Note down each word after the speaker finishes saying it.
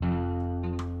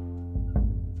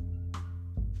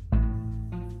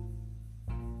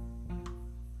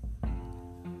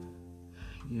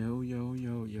Yo, yo,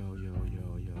 yo, yo, yo,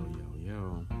 yo, yo, yo,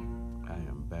 yo. I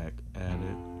am back at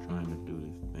it, trying to do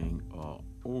this thing all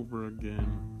over again.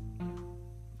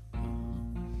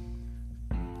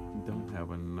 Don't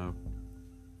have enough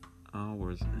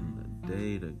hours in the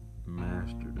day to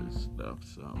master this stuff,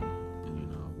 so,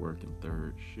 working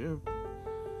third shift,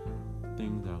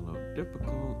 things are a little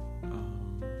difficult.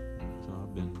 So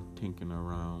I've been tinkering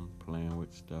around, playing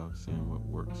with stuff, seeing what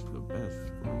works the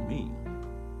best for me.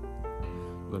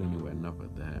 But anyway, enough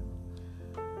of that.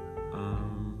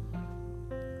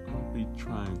 I'll be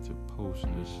trying to post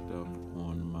this stuff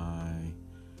on my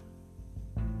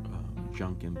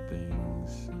Junkin'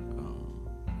 Things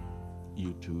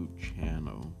YouTube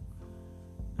channel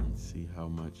and see how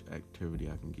much activity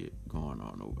I can get going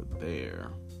on over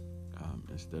there,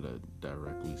 instead of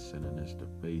directly sending this to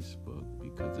Facebook,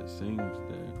 because it seems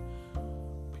that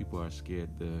people are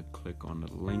scared to click on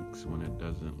the links when it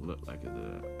doesn't look like it's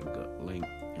a good link,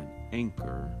 and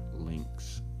Anchor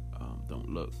links don't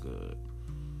look good.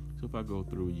 So if I go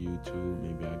through YouTube,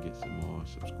 maybe I get some more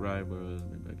subscribers,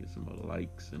 maybe I get some more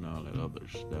likes and all that other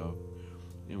stuff,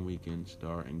 and we can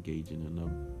start engaging in a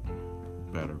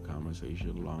better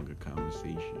conversation, longer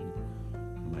conversation.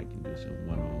 Might can do some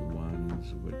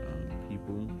one-on-ones with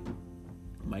people.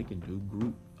 Might can do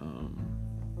group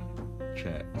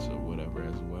chats or whatever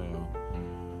as well.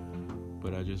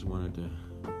 But I just wanted to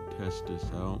test this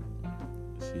out,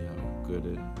 see how good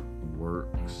it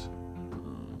works.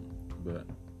 But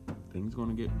things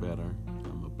gonna get better.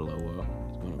 I'm gonna blow up.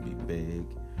 It's gonna be big.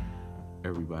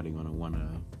 Everybody gonna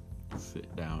wanna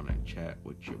sit down and chat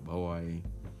with your boy.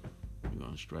 You're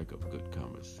gonna strike up good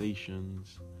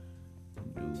conversations,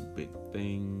 do big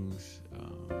things.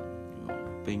 You're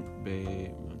gonna think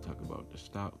big. We're gonna talk about the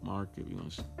stock market. We're gonna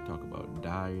talk about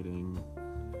dieting.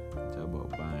 Talk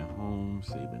about buying homes,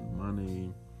 saving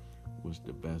money. What's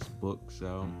the best books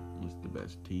out? What's the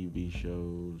best TV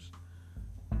shows?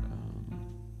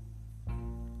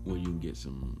 Where you can get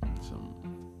some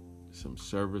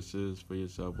services for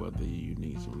yourself, whether you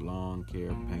need some lawn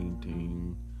care,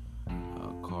 painting,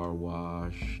 car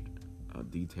wash,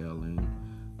 detailing,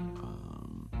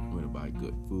 where to buy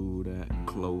good food at,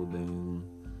 clothing,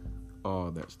 all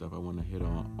that stuff. I want to hit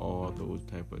on all those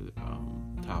type of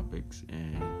topics,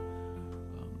 and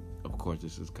of course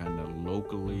this is kind of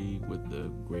locally with the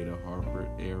greater Hartford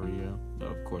area.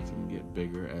 Of course it can get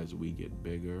bigger as we get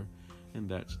bigger, and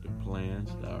that's the plan.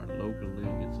 Start locally,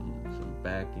 get some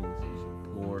backing, some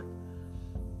support.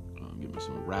 Give me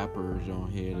some rappers on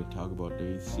here to talk about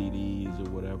their CDs or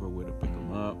whatever, where to pick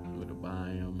them up, where to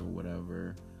buy them or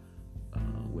whatever,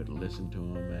 where to listen to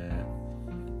them at.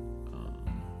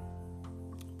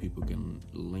 People can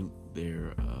link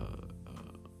their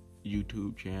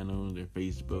YouTube channels, their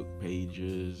Facebook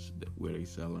pages, where they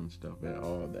selling stuff at,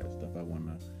 all that stuff. I want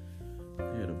to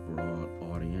hit a broad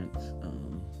audience.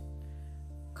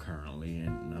 Currently,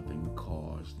 and nothing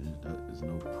costs. There's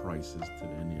no prices to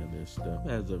any of this stuff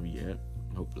as of yet.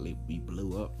 Hopefully we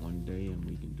blew up one day and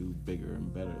we can do bigger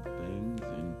and better things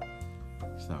and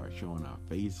start showing our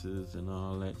faces and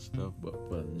all that stuff. But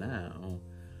for now,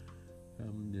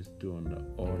 I'm just doing the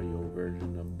audio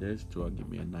version of this till I get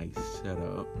me a nice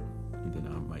setup, and then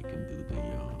I might can do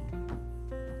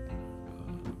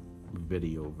the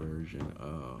video version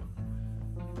of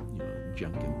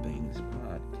Junkin' Things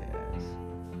podcast.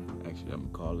 Actually, I'm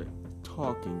gonna call it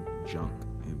Talking Junk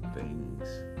and Things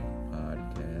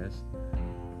podcast.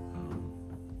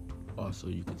 Also,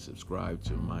 you can subscribe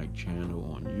to my channel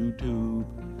on YouTube,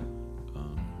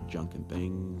 Junkin'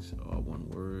 Things, all one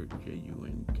word,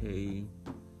 JUNKTHANDS,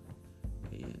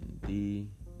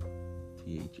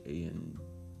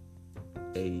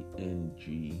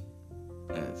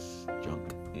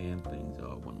 Junk and Things,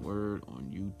 all one word, on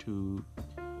YouTube.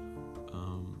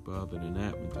 But other than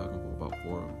that, we've been talking for about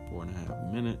four and a half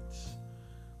minutes.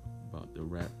 About to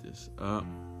wrap this up,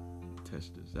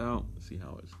 test this out, see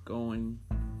how it's going.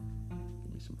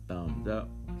 Give me some thumbs up,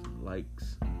 some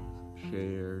likes, some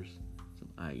shares, some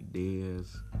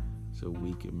ideas, so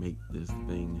we can make this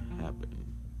thing happen.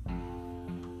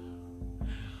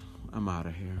 I'm out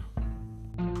of here.